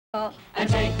And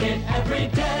take it every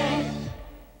day.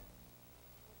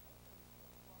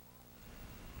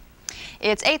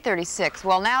 It's 8:36.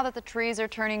 Well, now that the trees are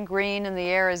turning green and the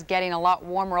air is getting a lot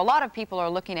warmer, a lot of people are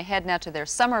looking ahead now to their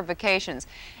summer vacations.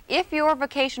 If your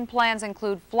vacation plans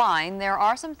include flying, there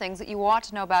are some things that you ought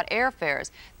to know about airfares,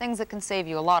 things that can save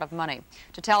you a lot of money.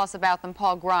 To tell us about them,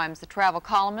 Paul Grimes, the travel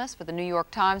columnist for the New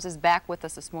York Times, is back with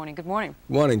us this morning. Good morning.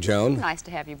 Morning, Joan. Nice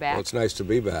to have you back. Well, it's nice to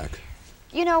be back.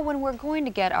 You know, when we're going to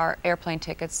get our airplane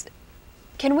tickets,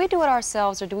 can we do it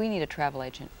ourselves or do we need a travel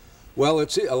agent? Well,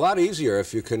 it's a lot easier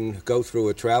if you can go through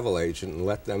a travel agent and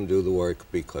let them do the work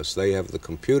because they have the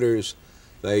computers,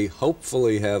 they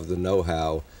hopefully have the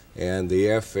know-how, and the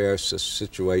airfare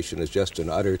situation is just an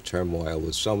utter turmoil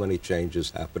with so many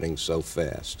changes happening so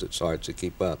fast. It's hard to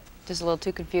keep up. Just a little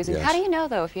too confusing. Yes. How do you know,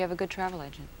 though, if you have a good travel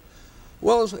agent?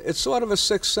 Well, it's sort of a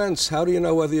sixth sense. How do you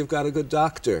know whether you've got a good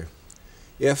doctor?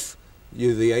 If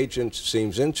the agent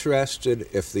seems interested,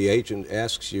 if the agent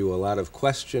asks you a lot of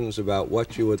questions about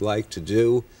what you would like to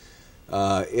do,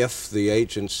 if the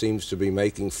agent seems to be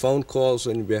making phone calls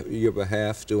on your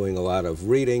behalf, doing a lot of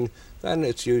reading, then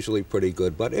it's usually pretty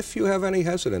good. But if you have any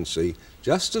hesitancy,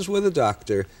 just as with a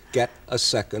doctor, get a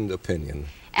second opinion.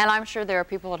 And I'm sure there are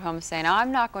people at home saying, I'm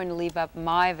not going to leave up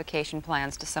my vacation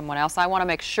plans to someone else. I want to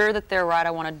make sure that they're right.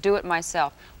 I want to do it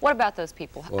myself. What about those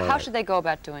people? How should they go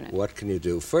about doing it? What can you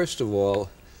do? First of all,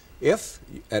 if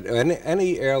at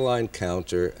any airline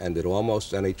counter and at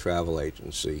almost any travel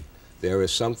agency, there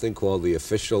is something called the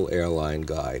Official Airline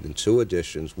Guide in 2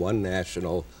 editions, one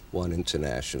national, one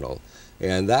international.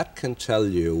 And that can tell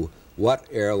you what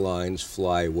airlines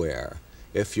fly where.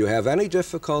 If you have any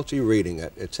difficulty reading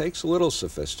it, it takes a little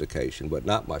sophistication, but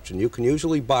not much, and you can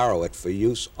usually borrow it for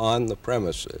use on the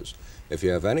premises. If you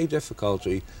have any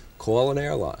difficulty, call an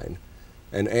airline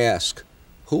and ask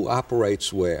who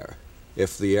operates where.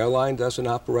 If the airline doesn't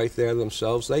operate there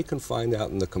themselves, they can find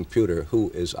out in the computer who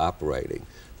is operating.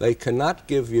 They cannot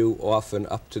give you often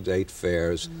up-to-date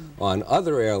fares on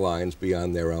other airlines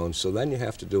beyond their own, so then you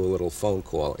have to do a little phone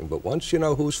calling. But once you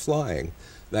know who's flying,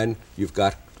 then you've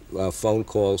got phone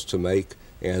calls to make,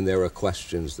 and there are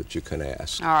questions that you can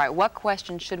ask. All right, what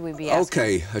questions should we be asking?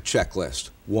 Okay, a checklist.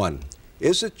 1,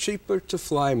 is it cheaper to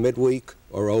fly midweek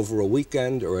or over a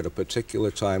weekend or at a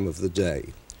particular time of the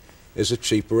day? Is it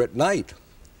cheaper at night?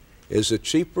 Is it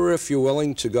cheaper if you're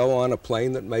willing to go on a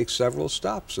plane that makes several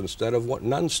stops instead of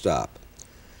non-stop?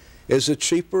 Is it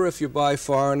cheaper if you buy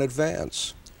far in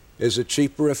advance? Is it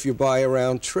cheaper if you buy a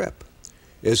round trip?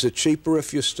 Is it cheaper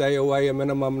if you stay away a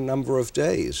minimum number of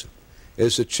days?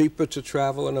 Is it cheaper to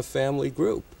travel in a family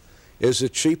group? Is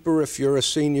it cheaper if you're a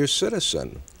senior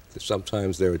citizen?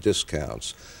 Sometimes there are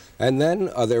discounts. And then,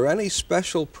 are there any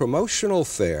special promotional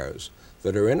fares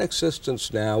that are in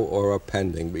existence now or are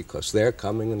pending, because they're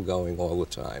coming and going all the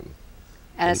time?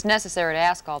 And it's necessary to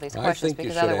ask all these questions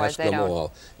because otherwise they don't. I think you should ask them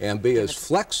all and be as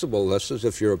flexible as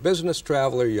if you're a business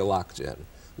traveler, you're locked in.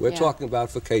 We're talking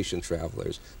about vacation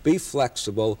travelers. Be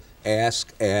flexible,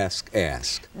 ask, ask,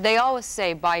 ask. They always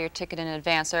say buy your ticket in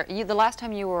advance. The last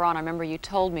time you were on, I remember you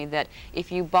told me that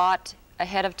if you bought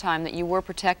ahead of time that you were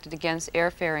protected against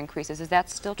airfare increases. Is that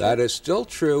still true? That is still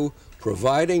true,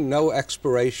 providing no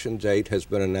expiration date has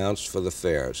been announced for the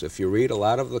fares. If you read a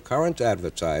lot of the current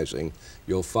advertising,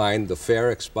 you'll find the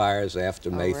fare expires after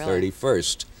May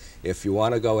 31st. If you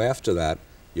want to go after that,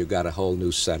 you've got a whole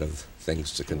new set of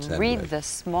things to contend with. Read the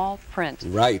small print.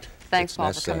 Right. Thanks,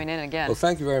 Paul, for coming in again. Well,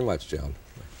 thank you very much, Joan.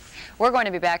 We're going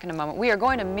to be back in a moment. We are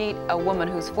going to meet a woman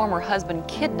whose former husband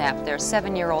kidnapped their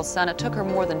 7-year-old son. It took her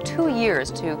more than 2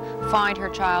 years to find her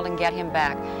child and get him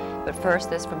back. But first,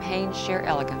 this from Hanes Sheer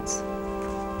Elegance.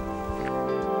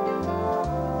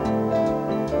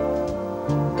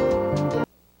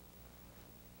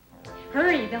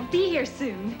 Hurry, they'll be here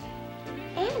soon.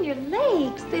 And your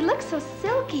legs, they look so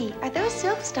silky. Are those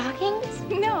silk stockings?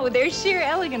 No, they're Sheer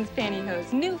Elegance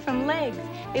pantyhose, new from Legs.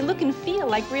 They look and feel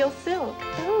like real silk.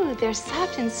 Ooh, they're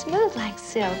soft and smooth like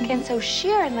silk, and so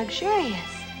sheer and luxurious.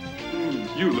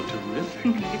 You look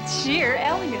terrific. It's Sheer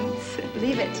Elegance.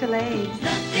 Leave it to Legs.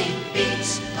 Nothing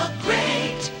beats a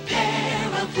great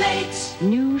pair of legs.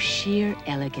 New Sheer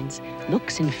Elegance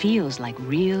looks and feels like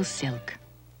real silk.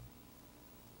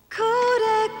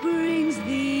 Kodak brings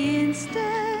the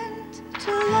instant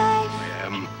to life. I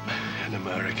am an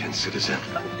American citizen.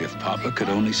 If Papa could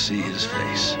only see his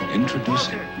face.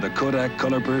 Introducing the Kodak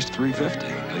Colorburst 350,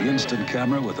 the instant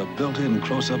camera with a built-in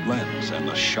close-up lens and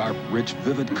the sharp, rich,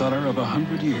 vivid color of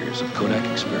 100 years of Kodak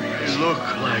experience. You look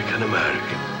like an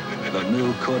American. The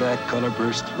new Kodak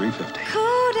Colorburst 350.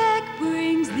 Kodak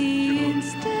brings the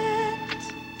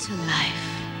instant to life.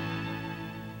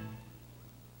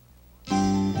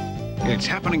 It's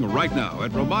happening right now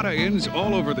at Ramada Inns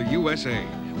all over the USA.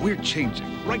 We're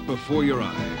changing right before your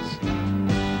eyes.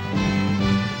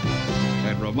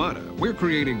 At Ramada, we're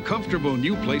creating comfortable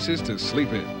new places to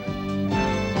sleep in.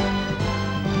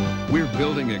 We're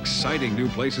building exciting new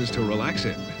places to relax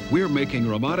in. We're making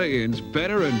Ramada Inns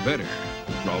better and better.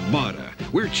 Ramada,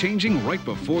 we're changing right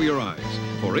before your eyes.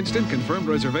 For instant confirmed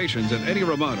reservations at any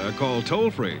Ramada, call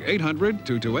toll-free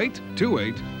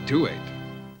 800-228-2828.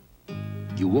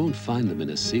 You won't find them in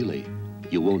a Sealy.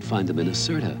 You won't find them in a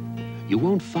Serta. You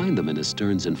won't find them in a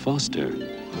Stearns & Foster.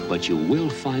 But you will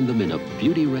find them in a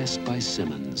Beauty Rest by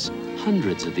Simmons.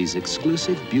 Hundreds of these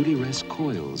exclusive Beauty Rest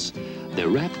coils. They're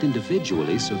wrapped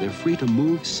individually so they're free to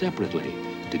move separately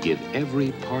to give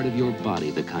every part of your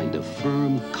body the kind of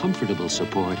firm, comfortable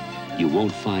support you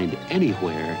won't find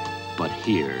anywhere but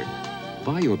here.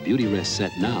 Buy your Beauty Rest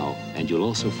set now, and you'll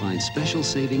also find special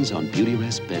savings on Beauty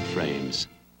Rest bed frames.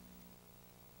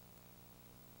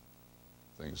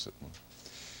 Things that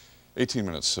 18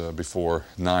 minutes before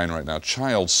 9 right now.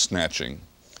 Child snatching,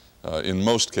 in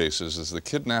most cases, is the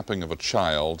kidnapping of a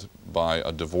child by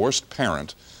a divorced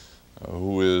parent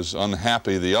who is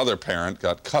unhappy the other parent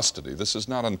got custody. This is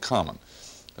not uncommon.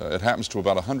 It happens to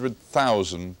about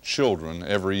 100,000 children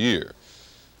every year.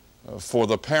 For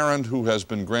the parent who has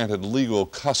been granted legal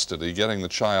custody, getting the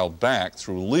child back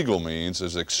through legal means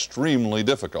is extremely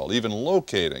difficult. Even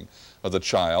locating the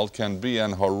child can be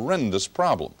an horrendous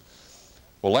problem.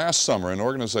 Well, last summer, an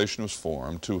organization was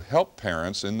formed to help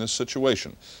parents in this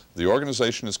situation. The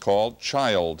organization is called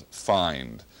Child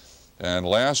Find. And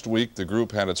last week, the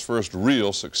group had its first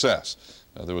real success.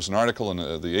 There was an article in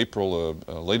the April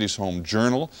Ladies' Home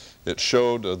Journal. It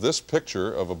showed this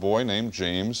picture of a boy named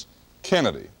James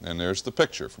Kennedy. And there's the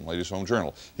picture from Ladies' Home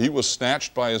Journal. He was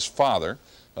snatched by his father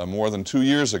more than 2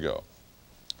 years ago.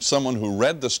 Someone who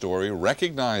read the story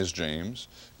recognized James,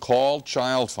 called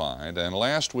Child Find, and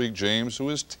last week James, who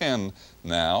is 10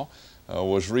 now,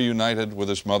 was reunited with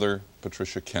his mother,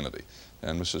 Patricia Kennedy.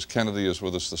 And Mrs. Kennedy is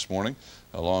with us this morning,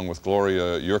 along with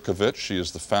Gloria Yurkovich. She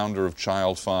is the founder of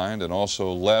Child Find, and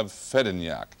also Lev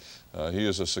Fedinyak. He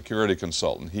is a security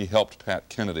consultant. He helped Pat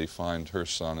Kennedy find her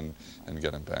son and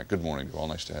get him back. Good morning to you all.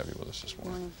 Nice to have you with us this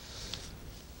morning.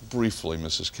 Briefly,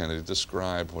 Mrs. Kennedy,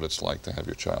 describe what it's like to have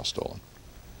your child stolen.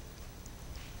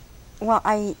 Well,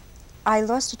 I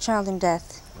lost a child in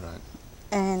death, right,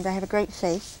 and I have a great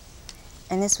faith,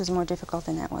 and this was more difficult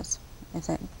than that was.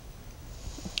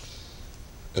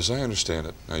 As I understand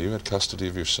it, now you had custody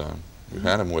of your son, you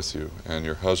had him with you, and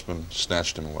your husband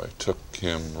snatched him away, took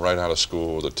him right out of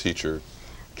school with a teacher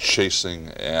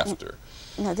chasing after.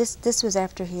 No, this was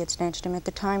after he had snatched him. At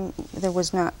the time, there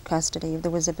was not custody. There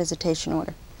was a visitation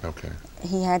order. Okay.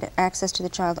 He had access to the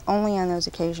child only on those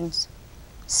occasions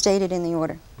stated in the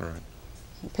order. Right.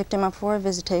 He picked him up for a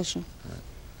visitation. Right.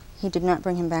 He did not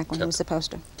bring him back when he was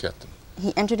supposed to. Kept him.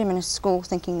 He entered him in a school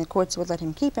thinking the courts would let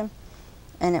him keep him,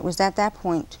 and it was at that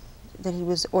point that he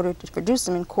was ordered to produce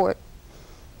him in court,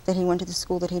 that he went to the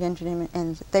school that he'd entered him in,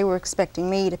 and they were expecting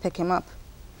me to pick him up,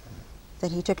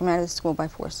 that he took him out of the school by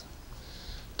force.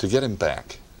 To get him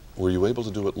back, were you able to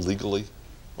do it legally,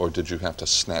 or did you have to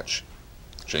snatch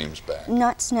James back?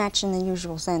 Not snatch in the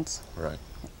usual sense. Right.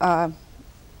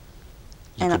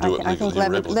 And I think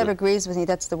Lev agrees with me.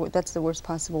 That's the worst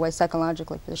possible way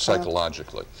psychologically for the child.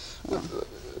 Psychologically.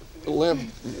 Lev,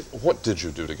 what did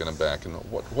you do to get him back, and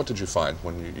what did you find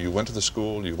when you went to the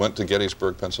school? You went to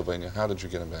Gettysburg, Pennsylvania. How did you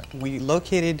get him back? We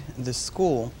located the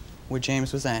school where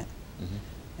James was at,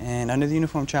 and under the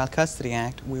Uniform Child Custody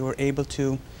Act, we were able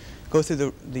to go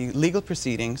through the legal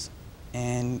proceedings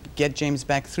and get James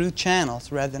back through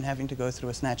channels rather than having to go through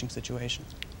a snatching situation.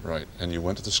 Right, and you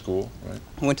went to the school, right?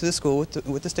 I went to the school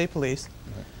with the state police,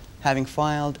 right, having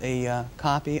filed a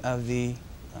copy of the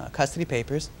custody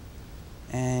papers,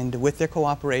 and with their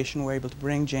cooperation, we were able to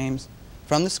bring James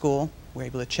from the school. We were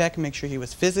able to check and make sure he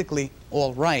was physically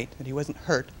all right, that he wasn't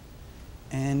hurt.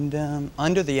 And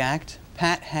under the act,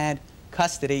 Pat had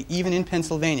custody even in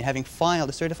Pennsylvania, having filed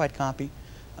a certified copy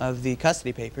of the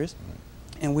custody papers, right,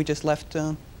 and we just left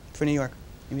for New York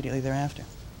immediately thereafter.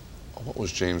 What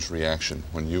was James' reaction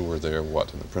when you were there,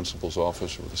 what, in the principal's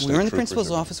office or with the state We were in the troopers,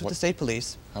 principal's office with the state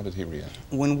police. How did he react?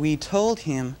 When we told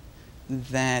him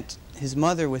that his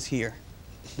mother was here,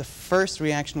 the first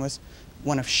reaction was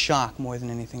one of shock more than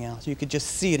anything else. You could just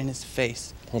see it in his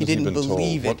face. He didn't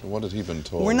believe it. What had he been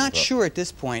told? We're not sure at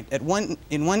this point.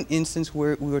 In one instance,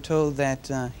 we were told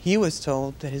that he was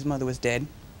told that his mother was dead,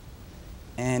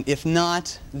 and if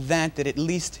not that at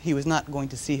least he was not going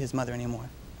to see his mother anymore,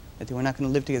 that they were not going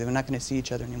to live together, they were not going to see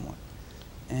each other anymore.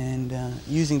 And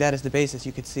using that as the basis,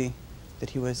 you could see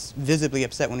that he was visibly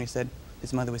upset when we said,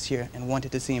 his mother was here and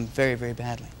wanted to see him very, very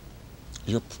badly.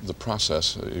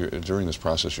 During this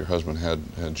process, your husband had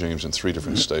James in 3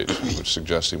 different states, which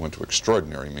suggests he went to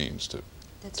extraordinary means to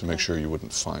make sure you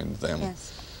wouldn't find them.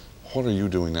 Yes. What are you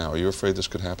doing now? Are you afraid this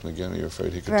could happen again? Are you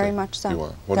afraid he could Very much so. You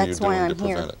are. What are you doing to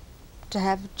prevent it? To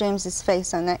have James's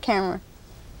face on that camera.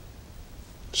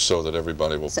 So that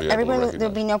everybody will be able to recognize.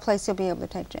 There'll be no place he'll be able to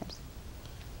take James.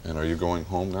 And are you going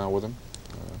home now with him?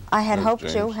 I had hoped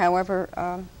to,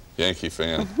 however... Yankee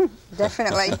fan.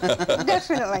 Definitely,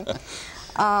 definitely.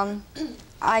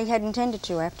 I had intended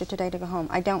to, after today, to go home.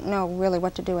 I don't know really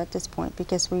what to do at this point,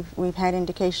 because we've had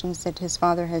indications that his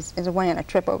father is away on a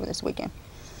trip over this weekend.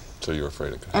 So you're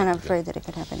afraid it could happen And I'm afraid that it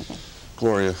could happen again.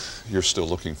 Gloria, you're still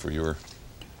looking for your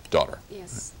daughter.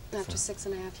 Yes, after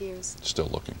 6.5 years. Still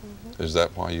looking. Is that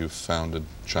why you founded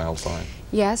Child Find?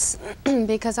 Yes,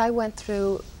 because I went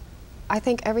through, I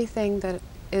think, everything that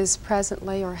is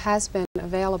presently or has been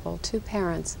available to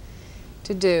parents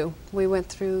to do. We went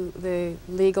through the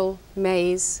legal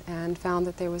maze and found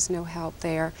that there was no help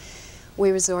there. We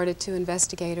resorted to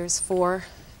investigators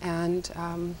and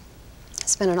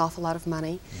spent an awful lot of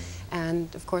money,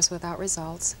 and of course without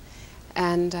results.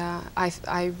 And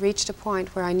I reached a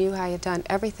point where I knew I had done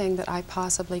everything that I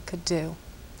possibly could do.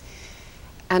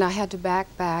 And I had to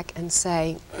back and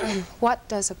say, what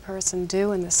does a person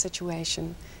do in this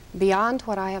situation? Beyond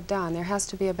what I have done, there has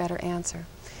to be a better answer.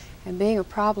 And being a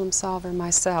problem solver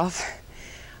myself,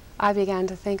 I began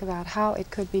to think about how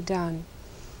it could be done.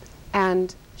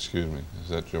 And... Excuse me, is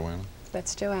that Joanna?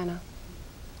 That's Joanna.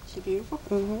 Is she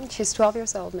beautiful? She's 12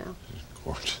 years old now. She's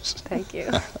gorgeous. Thank you.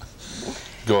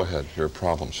 Go ahead, you're a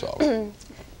problem solver.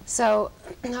 So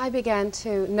I began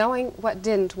to, knowing what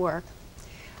didn't work,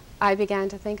 I began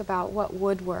to think about what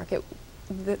would work.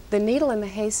 The needle in the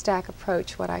haystack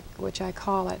approach, which I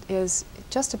call it, is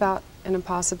just about an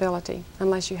impossibility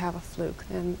unless you have a fluke.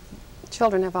 And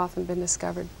children have often been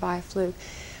discovered by a fluke.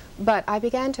 But I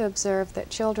began to observe that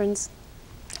children's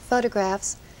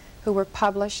photographs who were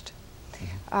published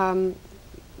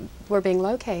were being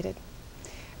located,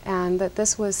 and that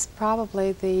this was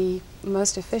probably the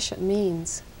most efficient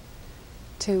means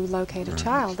to locate a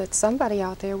child, that somebody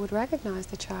out there would recognize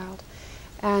the child.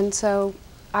 And so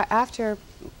after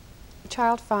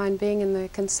Child Find being in the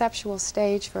conceptual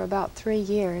stage for about 3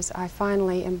 years, I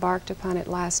finally embarked upon it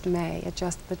last May.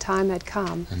 The time had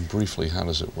come. And briefly, how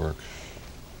does it work?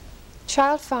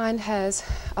 Child Find has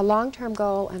a long-term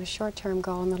goal and a short-term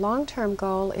goal, and the long-term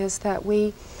goal is that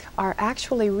we are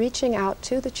actually reaching out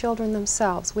to the children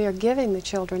themselves. We are giving the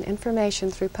children information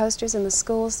through posters in the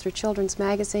schools, through children's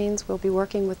magazines. We'll be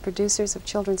working with producers of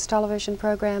children's television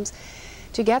programs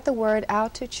to get the word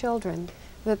out to children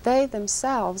that they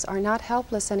themselves are not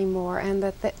helpless anymore, and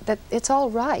that it's all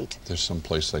right. There's some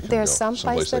place they can There's go. some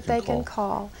place that they can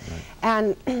call.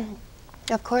 Right. And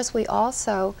of course we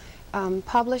also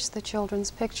publish the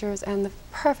children's pictures, and the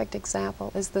perfect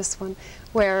example is this one,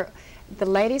 where the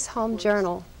Ladies' Home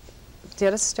Journal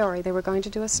did a story. They were going to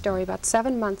do a story about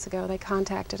 7 months ago. They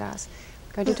contacted us.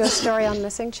 Going to do a story on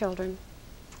missing children.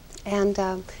 And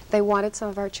they wanted some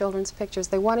of our children's pictures.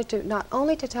 They wanted to not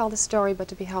only to tell the story, but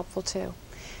to be helpful too.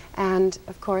 And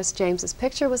of course, James's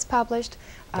picture was published.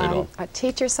 A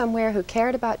teacher somewhere who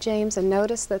cared about James and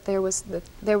noticed that there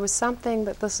was something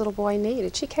that this little boy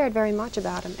needed. She cared very much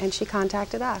about him, and she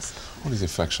contacted us. What are the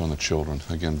effects on the children?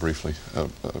 Again, briefly,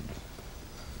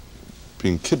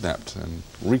 being kidnapped and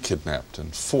re-kidnapped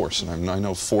and force. And I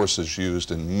know force is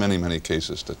used in many, many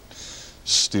cases to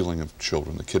stealing of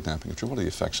children, the kidnapping of children. What are the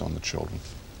effects on the children?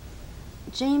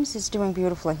 James is doing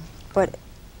beautifully, but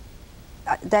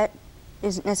that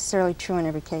isn't necessarily true in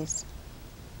every case.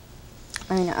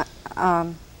 I mean,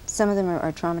 some of them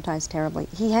are traumatized terribly.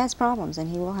 He has problems, and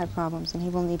he will have problems, and he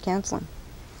will need counseling.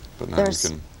 But now you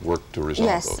can work to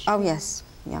resolve those. Oh, yes.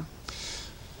 Yeah.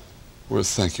 Well,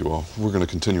 thank you all. We're going to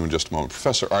continue in just a moment.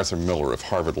 Professor Arthur Miller of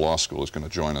Harvard Law School is going to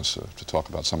join us to talk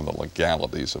about some of the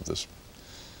legalities of this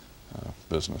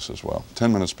business as well.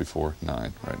 10 minutes before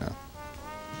 9 right now.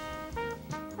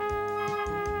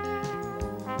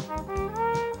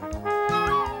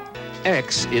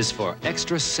 X is for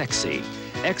extra sexy.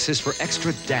 X is for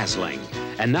extra dazzling.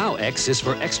 And now X is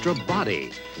for extra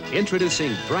body.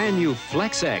 Introducing brand new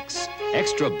Flex X.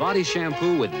 Extra body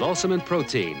shampoo with balsam and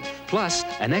protein. Plus,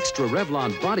 an extra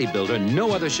Revlon bodybuilder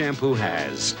no other shampoo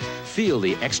has. Feel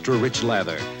the extra rich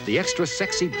lather, the extra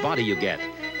sexy body you get.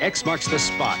 X marks the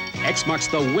spot. X marks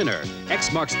the winner.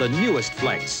 X marks the newest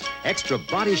Flex. Extra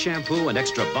body shampoo and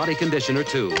extra body conditioner,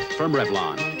 too, from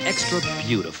Revlon. Extra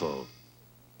beautiful.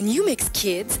 When you mix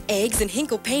kids, eggs, and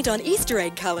Hinkle paint on Easter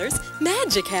egg colors,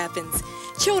 magic happens.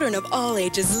 Children of all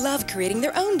ages love creating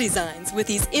their own designs with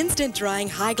these instant drying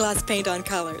high gloss paint on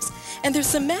colors. And there's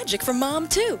some magic for mom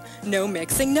too. No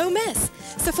mixing, no mess.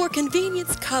 So for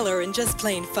convenience, color, and just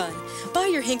plain fun, buy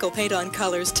your Hinkle paint on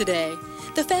colors today.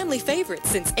 The family favorite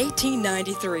since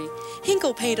 1893.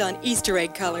 Hinkle paint on Easter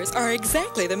egg colors are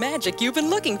exactly the magic you've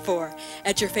been looking for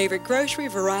at your favorite grocery,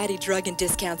 variety, drug, and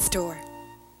discount store.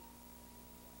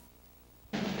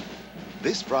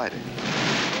 This Friday,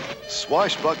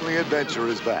 swashbuckling adventure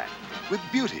is back with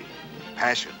beauty,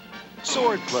 passion,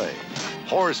 sword play,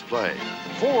 horse play,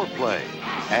 foreplay,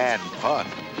 and fun.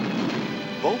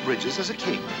 Beau Bridges as a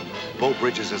king, Beau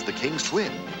Bridges as the king's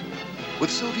twin,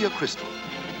 with Sylvia Crystal,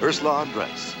 Ursula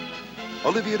Andress,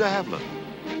 Olivia de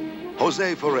Havilland,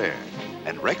 Jose Ferrer,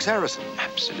 and Rex Harrison.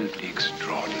 Absolutely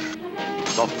extraordinary.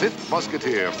 The Fifth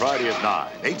Musketeer, Friday at 9,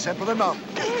 8 Central and Mountain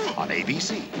on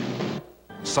ABC.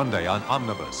 Sunday on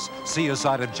Omnibus, see a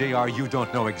side of JR you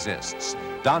don't know exists.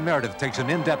 Don Meredith takes an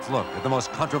in-depth look at the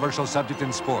most controversial subject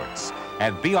in sports.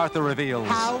 And B. Arthur reveals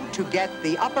how to get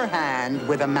the upper hand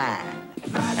with a man.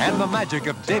 And the magic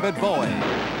of David Bowie.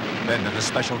 Then at a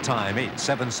special time, 8,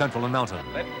 7 Central and Mountain.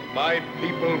 Let my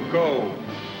people go.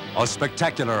 A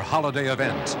spectacular holiday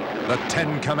event, the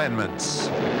 10 Commandments.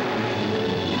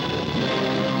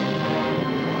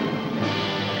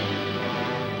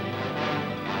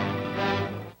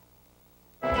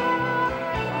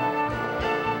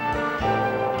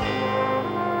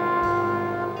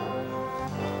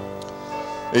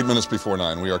 8 minutes before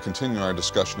 9, we are continuing our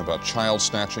discussion about child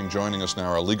snatching. Joining us now,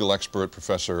 our legal expert,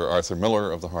 Professor Arthur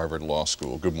Miller of the Harvard Law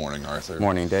School. Good morning, Arthur.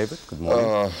 Morning, David. Good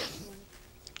morning.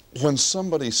 When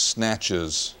somebody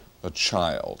snatches a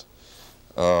child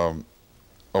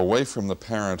away from the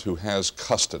parent who has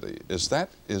custody, is that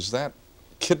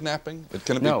kidnapping?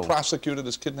 Can it be prosecuted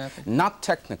as kidnapping? Not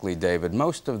technically, David.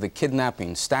 Most of the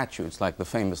kidnapping statutes, like the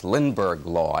famous Lindbergh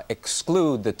Law,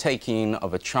 exclude the taking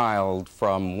of a child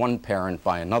from one parent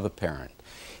by another parent.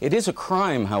 It is a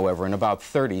crime, however, in about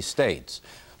 30 states.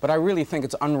 But I really think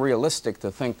it's unrealistic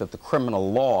to think that the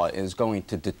criminal law is going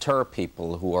to deter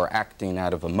people who are acting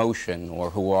out of emotion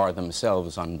or who are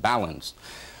themselves unbalanced,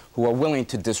 who are willing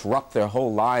to disrupt their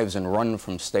whole lives and run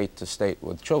from state to state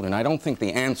with children. I don't think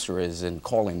the answer is in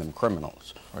calling them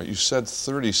criminals. All right, you said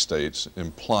 30 states,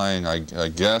 implying, I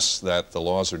guess, that the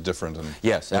laws are different in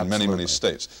many, many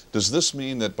states. Does this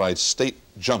mean that by state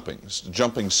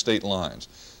jumping state lines,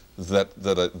 that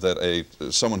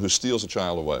someone who steals a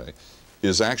child away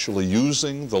is actually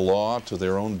using the law to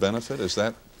their own benefit? Is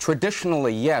that?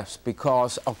 Traditionally, yes,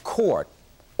 because a court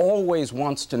always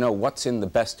wants to know what's in the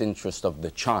best interest of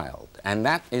the child, and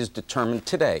that is determined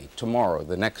today, tomorrow,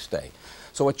 the next day.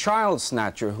 So a child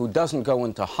snatcher who doesn't go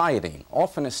into hiding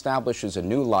often establishes a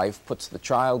new life, puts the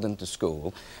child into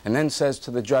school, and then says to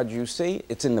the judge, you see,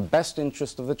 it's in the best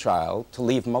interest of the child to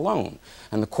leave him alone.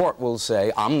 And the court will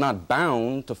say, I'm not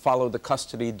bound to follow the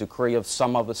custody decree of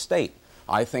some other state.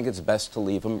 I think it's best to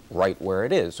leave him right where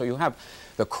it is. So you have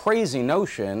the crazy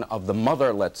notion of the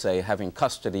mother, let's say, having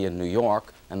custody in New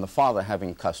York and the father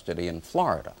having custody in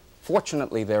Florida.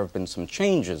 Fortunately, there have been some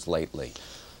changes lately.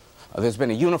 There's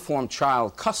been a uniform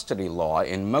child custody law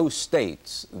in most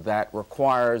states that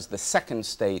requires the second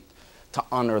state to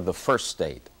honor the first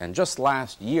state. And just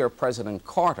last year, President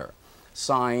Carter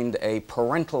signed a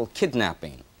parental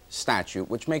kidnapping statute,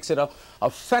 which makes it a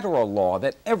federal law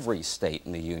that every state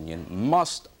in the Union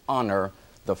must honor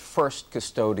the first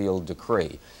custodial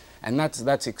decree. And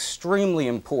that's extremely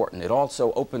important. It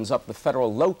also opens up the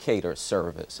federal locator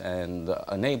service and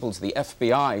enables the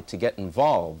FBI to get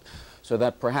involved so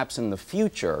that perhaps in the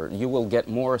future you will get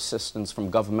more assistance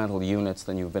from governmental units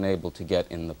than you've been able to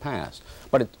get in the past.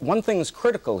 But one thing is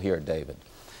critical here, David.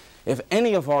 If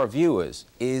any of our viewers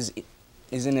is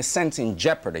in a sense in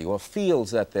jeopardy or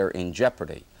feels that they're in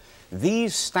jeopardy,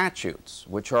 these statutes,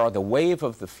 which are the wave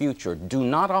of the future, do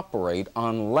not operate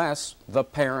unless the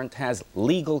parent has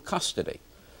legal custody.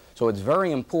 So it's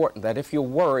very important that if you're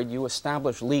worried, you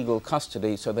establish legal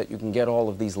custody so that you can get all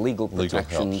of these legal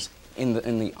protections in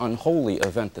the unholy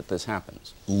event that this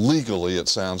happens. Legally, it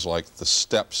sounds like the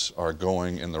steps are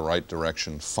going in the right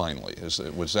direction finally.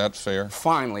 Was that fair?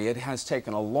 Finally. It has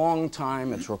taken a long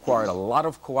time. It's required a lot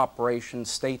of cooperation,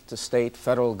 state to state,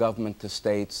 federal government to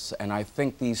states, and I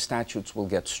think these statutes will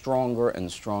get stronger and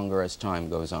stronger as time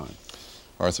goes on.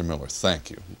 Arthur Miller, thank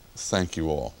you. Thank you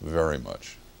all very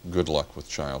much. Good luck with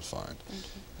Child Find.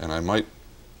 And I might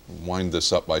wind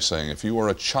this up by saying, if you are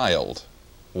a child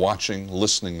watching,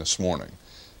 listening this morning,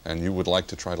 and you would like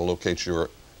to try to locate your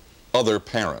other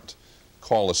parent,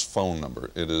 call this phone number.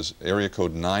 It is area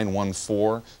code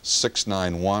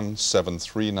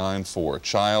 914-691-7394.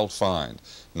 Child Find,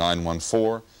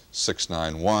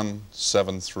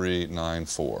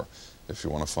 914-691-7394. If you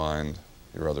want to find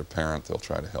your other parent, they'll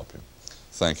try to help you.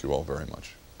 Thank you all very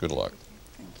much. Good luck.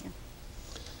 Thank you.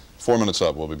 4 minutes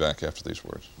up. We'll be back after these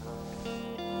words.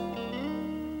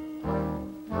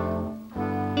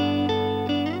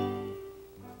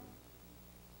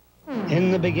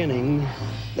 In the beginning,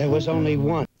 there was only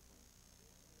one.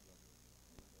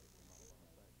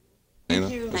 Nina,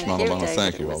 Ms. Malamana,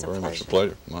 thank you all very much. A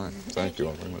pleasure. Mine. Thank you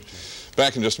all very much.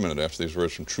 Back in just a minute after these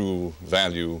words from True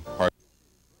Value Heart.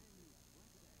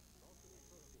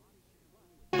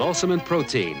 Balsam and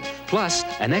protein, plus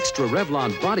an extra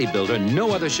Revlon bodybuilder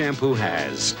no other shampoo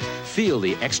has. Feel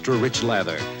the extra rich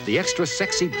lather, the extra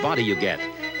sexy body you get.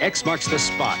 X marks the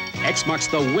spot. X marks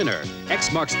the winner.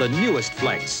 X marks the newest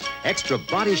flex. Extra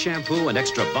body shampoo and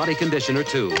extra body conditioner,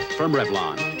 too, from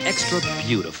Revlon. Extra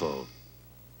beautiful.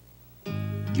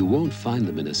 You won't find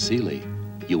them in a Sealy.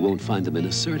 You won't find them in a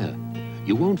Serta.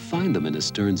 You won't find them in a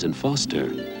Stearns &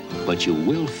 Foster. But you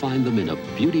will find them in a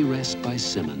Beauty Rest by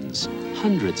Simmons.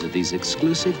 Hundreds of these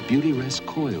exclusive Beauty Rest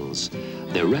coils.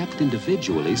 They're wrapped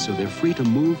individually so they're free to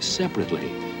move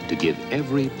separately, to give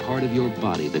every part of your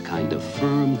body the kind of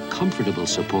firm, comfortable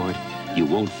support you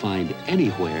won't find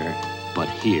anywhere but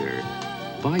here.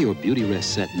 Buy your Beauty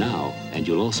Rest set now, and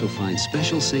you'll also find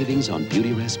special savings on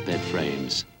Beauty Rest bed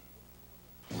frames.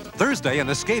 Thursday, an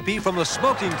escapee from the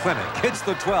smoking clinic hits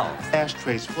the 12th.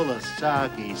 Ashtrays full of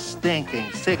soggy, stinking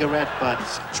cigarette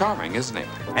butts. Charming, isn't it?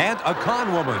 And a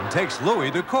con woman takes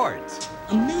Louis to court.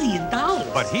 $1 million.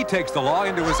 But he takes the law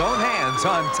into his own hands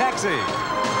on Taxi.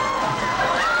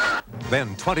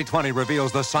 Then 2020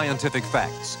 reveals the scientific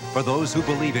facts for those who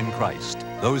believe in Christ,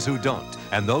 those who don't,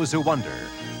 and those who wonder.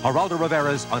 Geraldo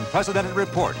Rivera's unprecedented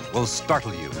report will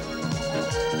startle you.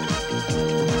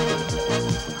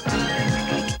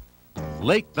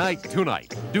 Late night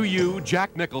tonight. Do you,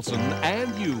 Jack Nicholson,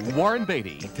 and you, Warren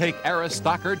Beatty, take Eris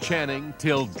Stockard Channing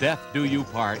till death do you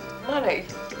part? Money.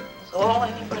 It's all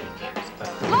anybody cares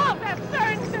about. Love that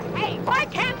turns to hate. I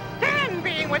can't stand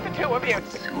being with the two of you.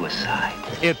 Suicide.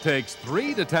 It takes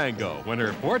 3 to tango when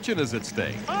her fortune is at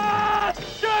stake.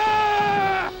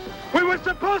 Oscar! We were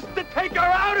supposed to take her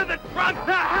out of the trunk.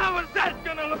 Now, how is that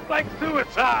gonna look like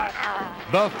suicide?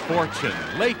 The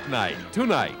Fortune. Late night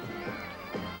tonight.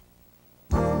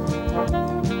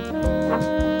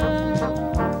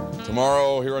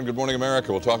 Tomorrow, here on Good Morning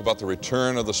America, we'll talk about the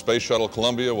return of the Space Shuttle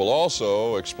Columbia. We'll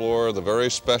also explore the very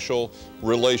special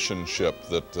relationship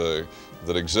that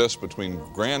exists between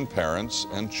grandparents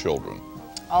and children.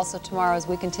 Also tomorrow, as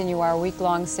we continue our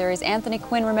week-long series, Anthony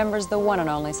Quinn remembers the one and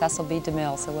only Cecil B.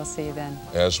 DeMille, so we'll see you then.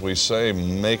 As we say,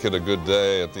 make it a good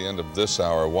day at the end of this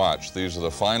hour. Watch. These are the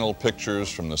final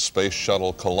pictures from the Space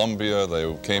Shuttle Columbia.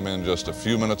 They came in just a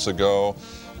few minutes ago.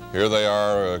 Here they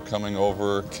are coming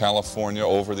over California,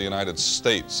 over the United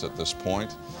States at this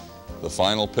point. The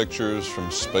final pictures from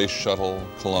Space Shuttle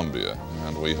Columbia.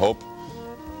 And we hope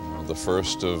the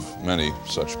first of many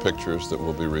such pictures that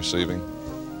we'll be receiving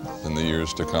in the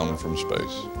years to come from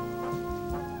space.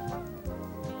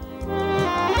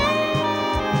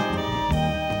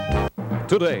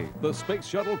 Today, the Space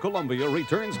Shuttle Columbia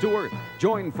returns to Earth.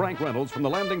 Join Frank Reynolds from the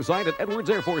landing site at Edwards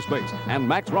Air Force Base and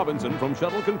Max Robinson from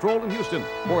Shuttle Control in Houston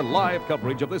for live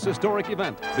coverage of this historic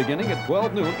event beginning at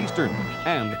 12 noon Eastern.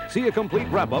 And see a complete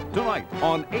wrap-up tonight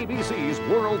on ABC's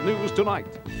World News Tonight.